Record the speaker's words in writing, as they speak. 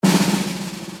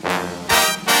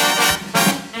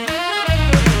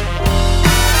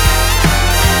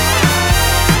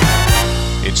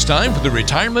time for the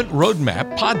Retirement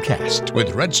Roadmap podcast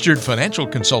with registered financial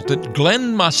consultant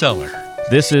Glenn Mosseller.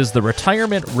 This is the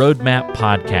Retirement Roadmap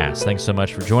podcast. Thanks so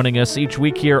much for joining us. Each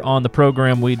week here on the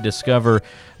program, we discover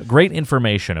great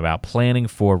information about planning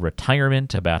for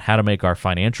retirement, about how to make our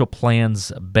financial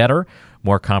plans better,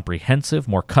 more comprehensive,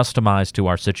 more customized to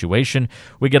our situation.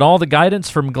 We get all the guidance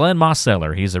from Glenn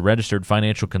Mosseller. He's a registered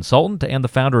financial consultant and the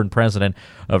founder and president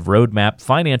of Roadmap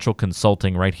Financial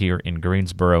Consulting right here in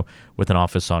Greensboro with an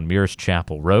office on Mears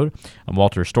Chapel Road. I'm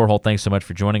Walter Storholt. Thanks so much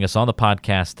for joining us on the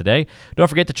podcast today. Don't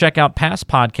forget to check out past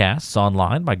podcasts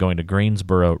online by going to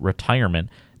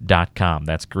GreensboroRetirement.com.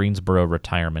 That's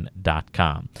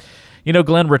GreensboroRetirement.com. You know,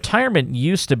 Glenn, retirement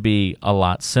used to be a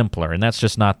lot simpler, and that's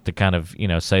just not to kind of,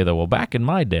 say that, well, back in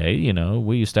my day,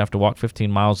 we used to have to walk 15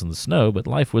 miles in the snow, but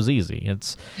life was easy.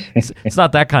 It's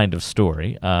not that kind of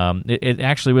story. It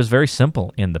actually was very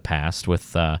simple in the past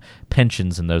with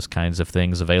pensions and those kinds of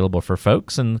things available for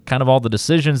folks, and kind of all the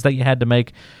decisions that you had to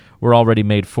make were already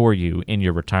made for you in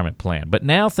your retirement plan. But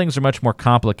now things are much more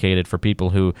complicated for people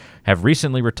who have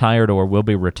recently retired or will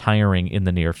be retiring in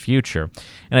the near future.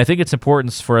 And I think it's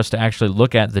important for us to actually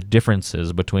look at the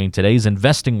differences between today's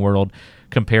investing world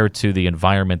compared to the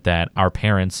environment that our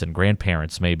parents and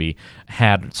grandparents maybe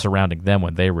had surrounding them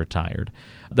when they retired.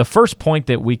 The first point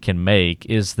that we can make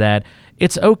is that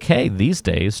it's okay these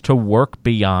days to work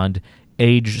beyond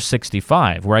age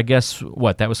 65, where I guess,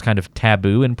 that was kind of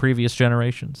taboo in previous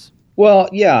generations? Well,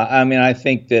 yeah, I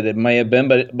think that it may have been,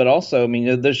 but also,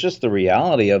 there's just the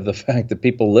reality of the fact that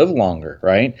people live longer,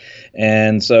 right?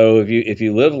 And so if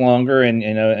you live longer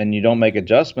and you don't make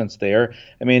adjustments there,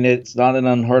 it's not an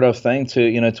unheard of thing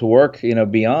to work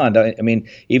beyond.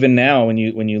 Even now when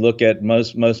you look at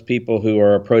most people who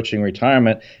are approaching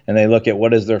retirement and they look at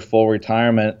what is their full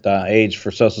retirement age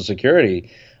for Social Security,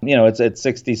 it's at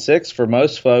 66 for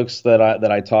most folks that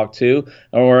I talk to,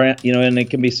 or and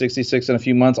it can be 66 in a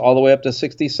few months, all the way up to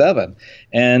 67.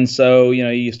 And so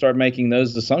you start making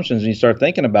those assumptions and you start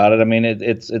thinking about it.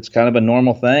 It's kind of a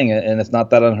normal thing, and it's not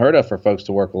that unheard of for folks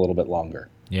to work a little bit longer.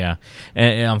 Yeah,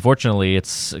 and unfortunately,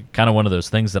 it's kind of one of those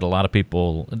things that a lot of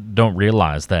people don't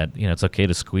realize that it's okay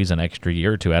to squeeze an extra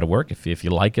year or two out of work if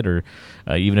you like it, or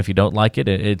even if you don't like it,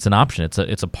 it's an option.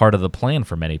 It's a part of the plan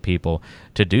for many people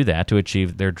to do that, to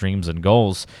achieve their dreams and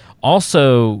goals.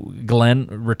 Also, Glenn,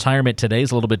 retirement today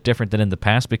is a little bit different than in the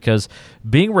past because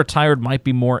being retired might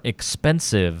be more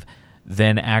expensive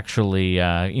than actually,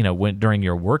 during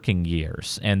your working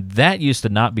years, and that used to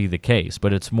not be the case,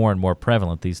 but it's more and more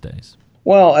prevalent these days.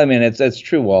 Well, it's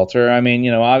true, Walter.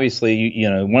 Obviously,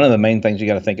 one of the main things you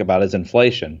got to think about is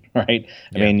inflation, right?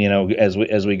 Yeah.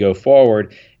 As we go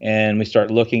forward and we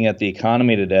start looking at the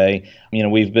economy today,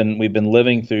 we've been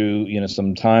living through,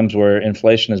 some times where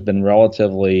inflation has been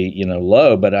relatively,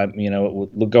 low, but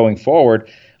going forward,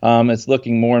 it's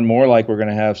looking more and more like we're going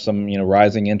to have some,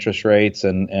 rising interest rates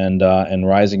and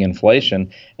rising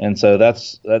inflation, and so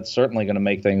that's certainly going to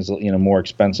make things, more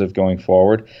expensive going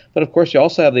forward. But of course, you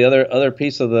also have the other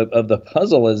piece of the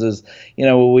puzzle is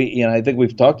I think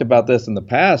we've talked about this in the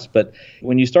past, but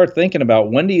when you start thinking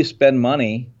about when do you spend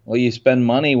money? Well, you spend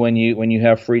money when you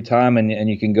have free time and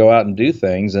you can go out and do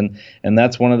things, and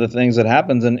that's one of the things that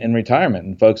happens in retirement.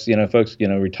 And folks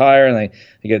retire and they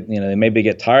get they maybe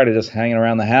get tired of just hanging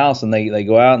around the house, and they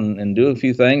go out and do a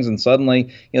few things, and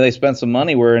suddenly they spend some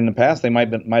money where in the past they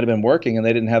might have been working and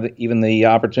they didn't have even the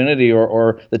opportunity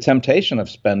or the temptation of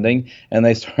spending, and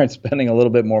they start spending a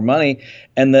little bit more money.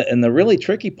 And the really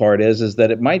tricky part is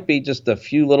that it might be just a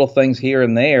few little things here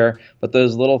and there, but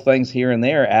those little things here and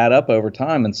there add up over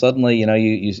time, and suddenly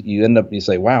you end up, you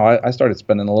say, wow, I started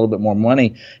spending a little bit more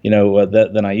money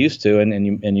than I used to, and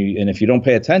if you don't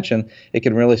pay attention, it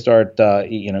can really start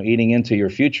eating into your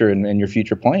future and your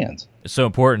future plans. It's so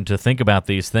important to think about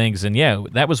these things, and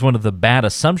that was one of the bad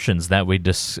assumptions that we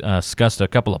discussed a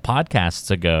couple of podcasts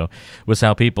ago, was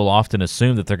how people often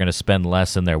assume that they're going to spend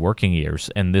less in their working years,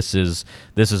 and this is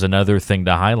another thing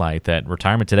to highlight, that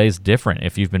retirement today is different.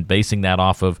 If you've been basing that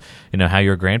off of how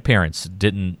your grandparents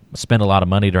didn't spend a lot of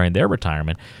money during their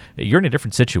retirement, you're in a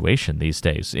different situation these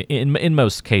days in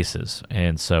most cases,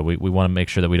 and so we want to make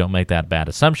sure that we don't make that bad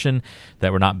assumption,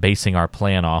 that we're not basing our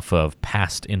plan off of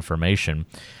past information.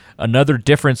 Another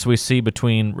difference we see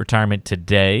between retirement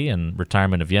today and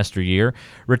retirement of yesteryear,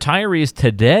 retirees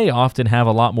today often have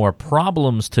a lot more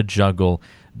problems to juggle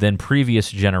than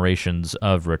previous generations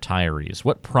of retirees.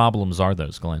 What problems are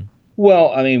those, Glenn? Well,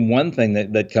 one thing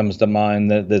that comes to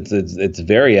mind that's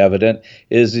very evident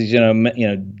is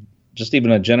just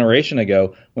even a generation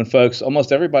ago, when folks,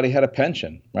 almost everybody had a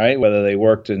pension, right? Whether they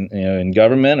worked in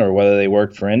government or whether they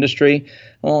worked for industry,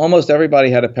 well, almost everybody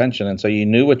had a pension, and so you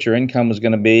knew what your income was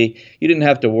going to be. You didn't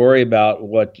have to worry about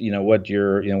what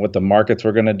the markets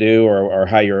were going to do, or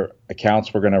how your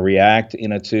accounts were going to react,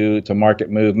 to market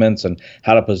movements, and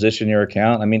how to position your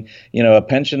account. I mean, a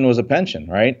pension was a pension,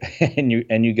 right? and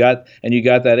you got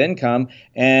that income,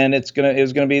 and it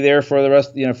was going to be there for the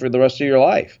rest of your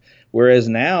life. Whereas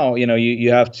now,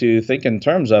 you have to think in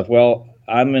terms of, well,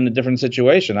 I'm in a different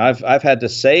situation. I've had to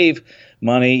save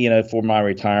money, for my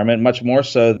retirement, much more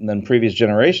so than previous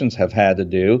generations have had to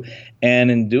do.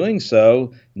 And in doing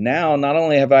so, now not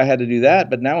only have I had to do that,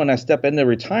 but now when I step into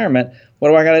retirement, what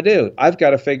do I got to do? I've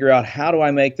got to figure out, how do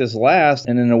I make this last?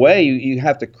 And in a way, you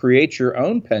have to create your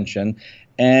own pension.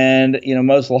 And,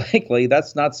 most likely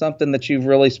that's not something that you've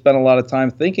really spent a lot of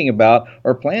time thinking about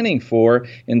or planning for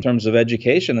in terms of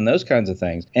education and those kinds of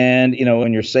things. And,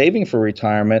 when you're saving for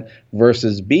retirement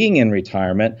versus being in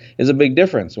retirement is a big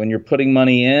difference. When you're putting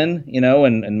money in,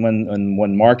 and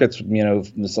when markets,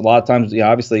 a lot of times,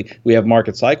 obviously we have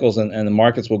market cycles, and the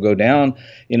markets will go down,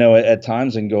 at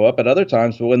times, and go up at other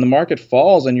times. But when the market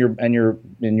falls and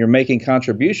you're making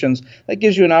contributions, that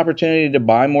gives you an opportunity to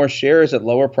buy more shares at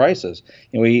lower prices.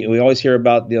 We always hear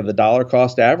about the dollar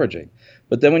cost averaging.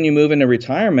 But then when you move into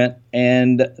retirement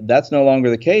and that's no longer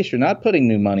the case, you're not putting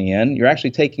new money in, you're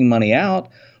actually taking money out.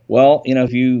 Well,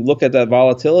 if you look at that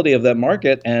volatility of that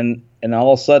market, and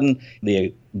all of a sudden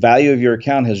the value of your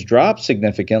account has dropped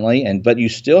significantly, but you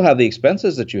still have the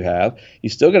expenses that you have, you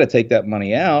still got to take that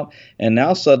money out, and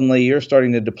now suddenly you're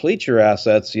starting to deplete your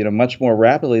assets, much more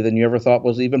rapidly than you ever thought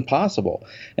was even possible.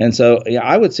 And so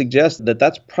I would suggest that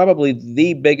that's probably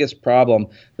the biggest problem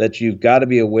that you've got to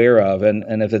be aware of.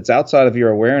 And if it's outside of your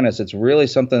awareness, it's really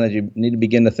something that you need to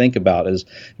begin to think about, is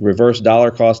reverse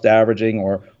dollar cost averaging,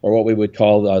 or what we would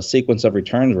call a sequence of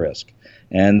returns risk.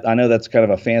 And I know that's kind of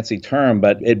a fancy term,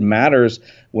 but it matters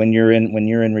when you're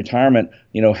in retirement.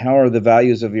 How are the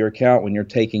values of your account when you're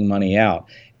taking money out?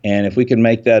 And if we can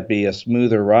make that be a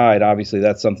smoother ride, obviously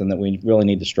that's something that we really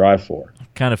need to strive for.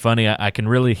 Kind of funny. I can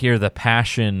really hear the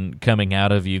passion coming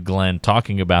out of you, Glenn,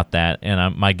 talking about that.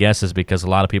 And my guess is because a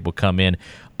lot of people come in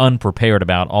unprepared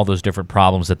about all those different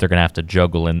problems that they're going to have to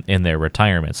juggle in their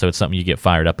retirement. So it's something you get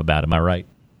fired up about. Am I right?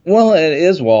 Well, it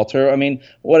is, Walter. I mean,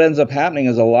 what ends up happening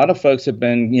is a lot of folks have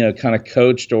been, kind of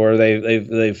coached, or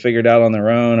they've figured out on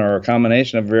their own, or a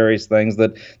combination of various things,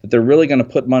 that they're really going to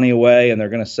put money away, and they're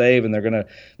going to save, and they're going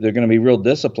to be real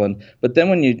disciplined. But then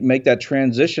when you make that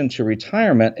transition to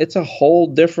retirement, it's a whole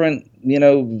different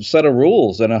set of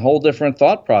rules and a whole different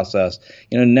thought process.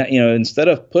 Instead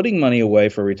of putting money away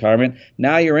for retirement,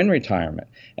 now you're in retirement,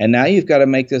 and now you've got to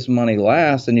make this money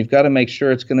last, and you've got to make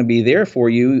sure it's going to be there for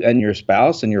you and your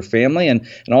spouse and your family, and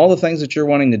all the things that you're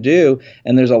wanting to do.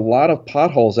 And there's a lot of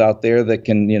potholes out there that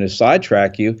can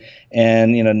sidetrack you,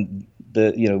 and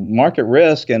the market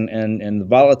risk and the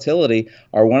volatility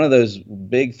are one of those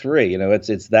big three.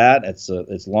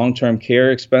 It's long-term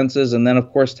care expenses, and then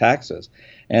of course taxes.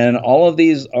 And all of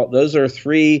those are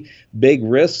three big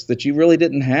risks that you really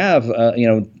didn't have,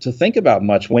 to think about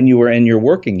much when you were in your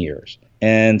working years.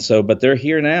 And so, but they're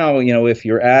here now, if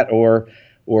you're at or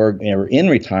in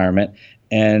retirement.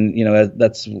 And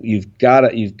that's you've got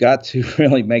to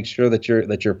really make sure that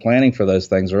you're planning for those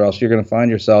things, or else you're going to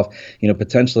find yourself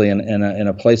potentially in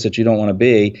a place that you don't want to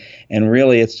be. And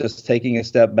really, it's just taking a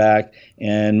step back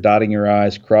and dotting your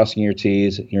I's, crossing your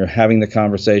T's. You're having the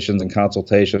conversations and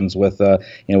consultations with a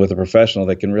professional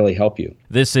that can really help you.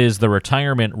 This is the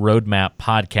Retirement Roadmap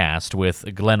Podcast with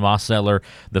Glenn Mosseller,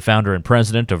 the founder and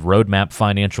president of Roadmap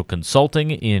Financial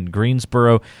Consulting in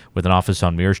Greensboro, with an office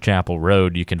on Mears Chapel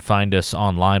Road. You can find us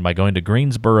online by going to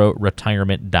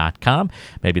greensbororetirement.com.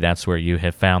 Maybe that's where you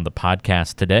have found the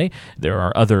podcast today. There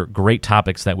are other great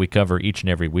topics that we cover each and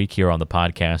every week here on the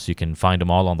podcast. You can find them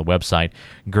all on the website,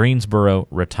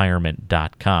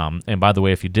 greensbororetirement.com. And by the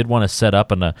way, if you did want to set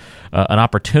up an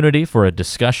opportunity for a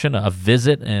discussion, a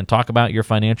visit, and talk about your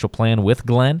financial plan with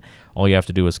Glenn, all you have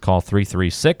to do is call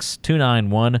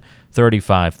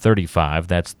 336-291-3535.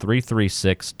 That's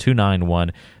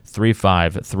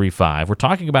 336-291-3535. We're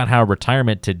talking about how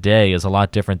retirement today is a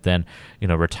lot different than,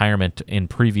 retirement in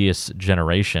previous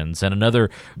generations. And another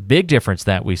big difference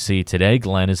that we see today,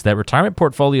 Glenn, is that retirement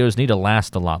portfolios need to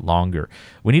last a lot longer.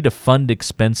 We need to fund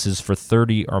expenses for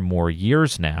 30 or more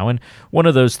years now. And one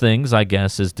of those things, I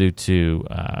guess, is due to,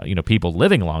 people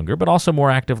living longer, but also more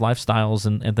active lifestyles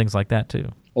and things like that too.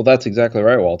 Well, that's exactly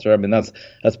right, Walter. I mean, that's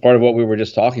part of what we were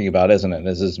just talking about, isn't it?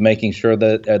 Is making sure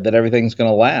that that everything's going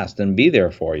to last and be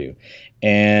there for you.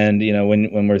 And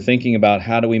when we're thinking about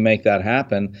how do we make that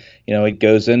happen, it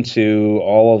goes into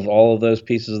all of those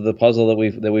pieces of the puzzle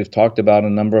that we've talked about a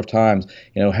number of times.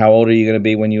 How old are you going to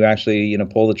be when you actually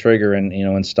pull the trigger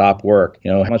and stop work?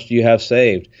 How much do you have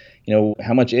saved?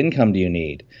 How much income do you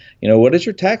need? What is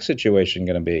your tax situation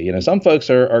going to be? Some folks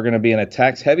are going to be in a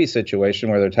tax heavy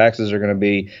situation where their taxes are going to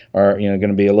be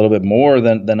a little bit more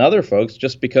than other folks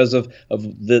just because of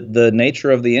the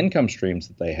nature of the income streams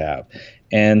that they have.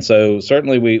 And so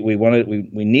certainly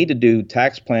we need to do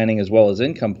tax planning as well as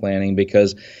income planning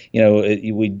because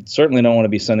we certainly don't want to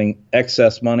be sending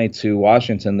excess money to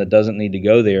Washington that doesn't need to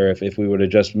go there if we were to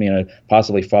just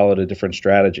possibly followed a different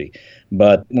strategy.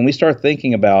 But when we start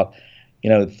thinking about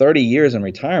 30 years in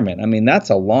retirement, I mean, that's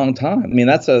a long time. I mean,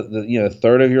 that's a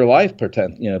third of your life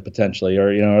potentially,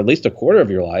 or at least a quarter of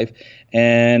your life.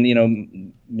 And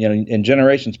in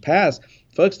generations past,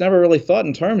 folks never really thought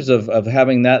in terms of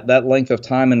having that length of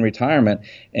time in retirement.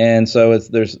 And so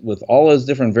there's with all those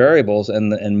different variables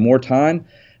and more time.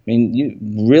 I mean, you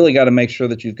really got to make sure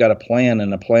that you've got a plan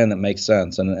that makes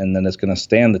sense and then it's going to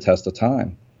stand the test of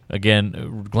time.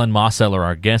 Again, Glenn Mosseller,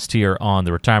 our guest here on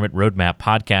the Retirement Roadmap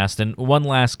podcast. And one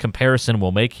last comparison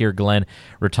we'll make here, Glenn,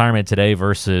 retirement today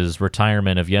versus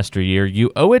retirement of yesteryear.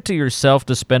 You owe it to yourself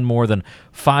to spend more than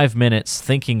 5 minutes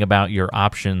thinking about your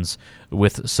options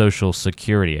with Social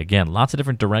Security. Again, lots of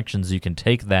different directions you can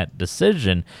take that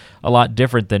decision, a lot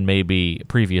different than maybe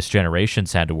previous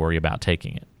generations had to worry about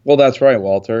taking it. Well, that's right,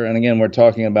 Walter. And again, we're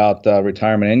talking about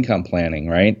retirement income planning,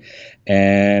 right?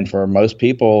 And for most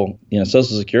people,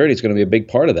 Social Security is going to be a big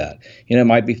part of that. It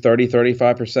might be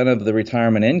 35% of the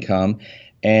retirement income.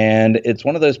 And it's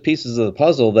one of those pieces of the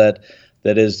puzzle that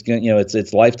is,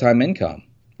 it's lifetime income.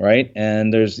 Right.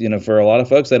 And there's, for a lot of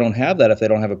folks, they don't have that if they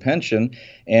don't have a pension.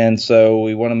 And so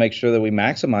we want to make sure that we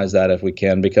maximize that if we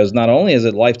can, because not only is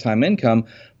it lifetime income,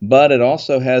 but it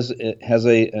also has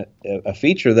a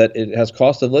feature that it has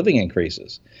cost of living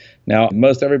increases. Now,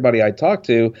 most everybody I talk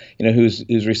to,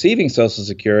 who's receiving Social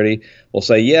Security will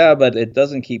say, yeah, but it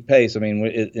doesn't keep pace. I mean,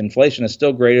 inflation is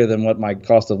still greater than what my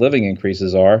cost of living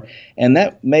increases are. And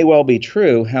that may well be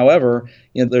true. However,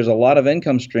 there's a lot of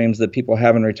income streams that people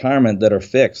have in retirement that are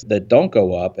fixed, that don't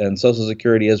go up. And Social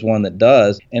Security is one that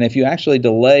does. And if you actually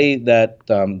delay that,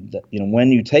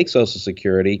 when you take Social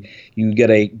Security, you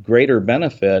get a greater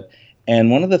benefit.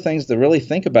 And one of the things to really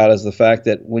think about is the fact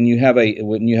that when you have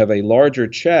a larger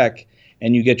check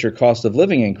and you get your cost of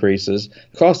living increases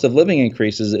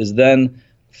is then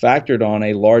factored on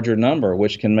a larger number,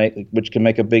 which can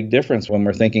make a big difference when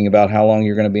we're thinking about how long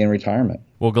you're going to be in retirement.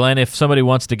 Well, Glenn, if somebody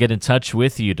wants to get in touch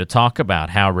with you to talk about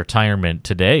how retirement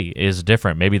today is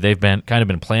different, maybe they've been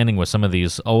planning with some of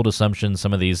these old assumptions,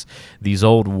 some of these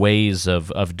old ways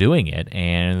of doing it,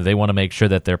 and they want to make sure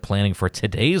that they're planning for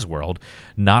today's world,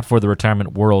 not for the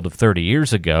retirement world of 30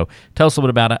 years ago. Tell us a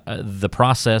little bit about the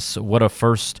process, what a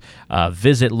first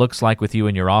visit looks like with you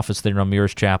in your office there on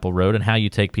Mears Chapel Road, and how you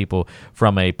take people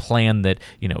from a plan that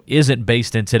isn't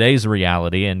based in today's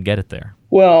reality and get it there.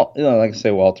 Well, like I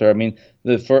say, Walter, I mean,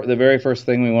 the very first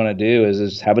thing we want to do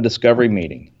is have a discovery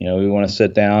meeting. We want to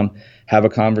sit down, have a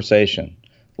conversation.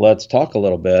 Let's talk a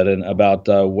little bit about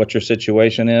what your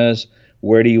situation is.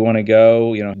 Where do you want to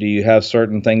go? Do you have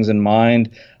certain things in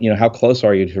mind? How close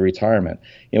are you to retirement?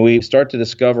 We start to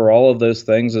discover all of those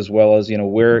things, as well as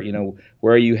where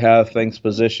you have things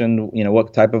positioned.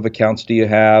 What type of accounts do you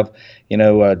have?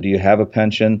 Do you have a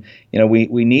pension?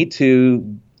 We need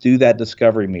to do that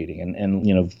discovery meeting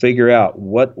and figure out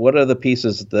what are the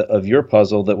pieces of your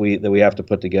puzzle that we have to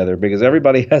put together, because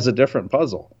everybody has a different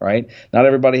puzzle, right? Not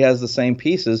everybody has the same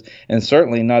pieces, and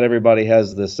certainly not everybody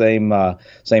has the same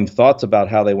thoughts about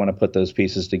how they want to put those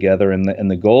pieces together and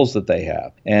the goals that they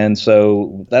have. And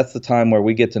so that's the time where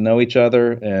we get to know each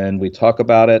other and we talk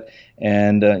about it.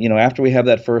 And, after we have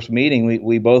that first meeting,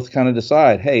 we both kind of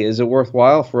decide, hey, is it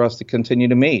worthwhile for us to continue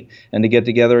to meet and to get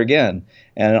together again?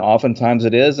 And oftentimes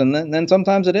it is, and then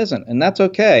sometimes it isn't, and that's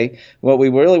okay. What we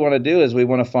really want to do is we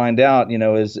want to find out,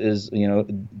 is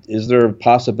there a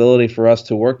possibility for us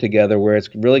to work together where it's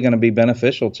really going to be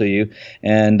beneficial to you?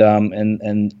 And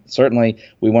certainly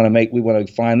we want to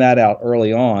find that out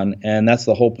early on, and that's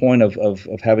the whole point of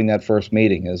having that first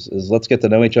meeting is let's get to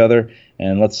know each other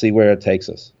and let's see where it takes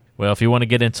us. Well, if you want to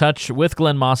get in touch with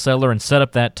Glenn Mosseller and set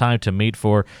up that time to meet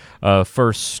for a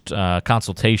first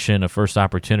consultation, a first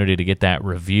opportunity to get that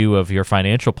review of your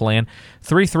financial plan,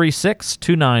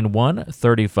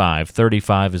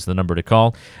 336-291-3535 is the number to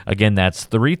call. Again, that's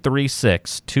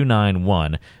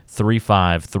 336-291-3535.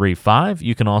 3535.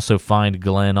 You can also find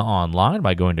Glenn online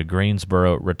by going to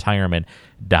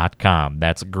GreensboroRetirement.com.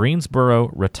 That's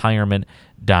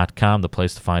GreensboroRetirement.com, the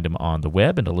place to find him on the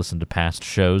web and to listen to past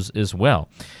shows as well.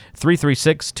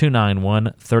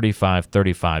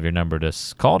 336-291-3535, your number to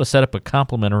call to set up a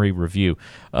complimentary review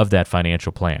of that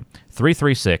financial plan.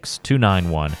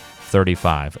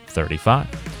 336-291-3535.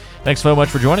 Thanks so much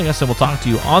for joining us, and we'll talk to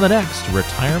you on the next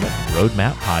Retirement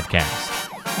Roadmap podcast.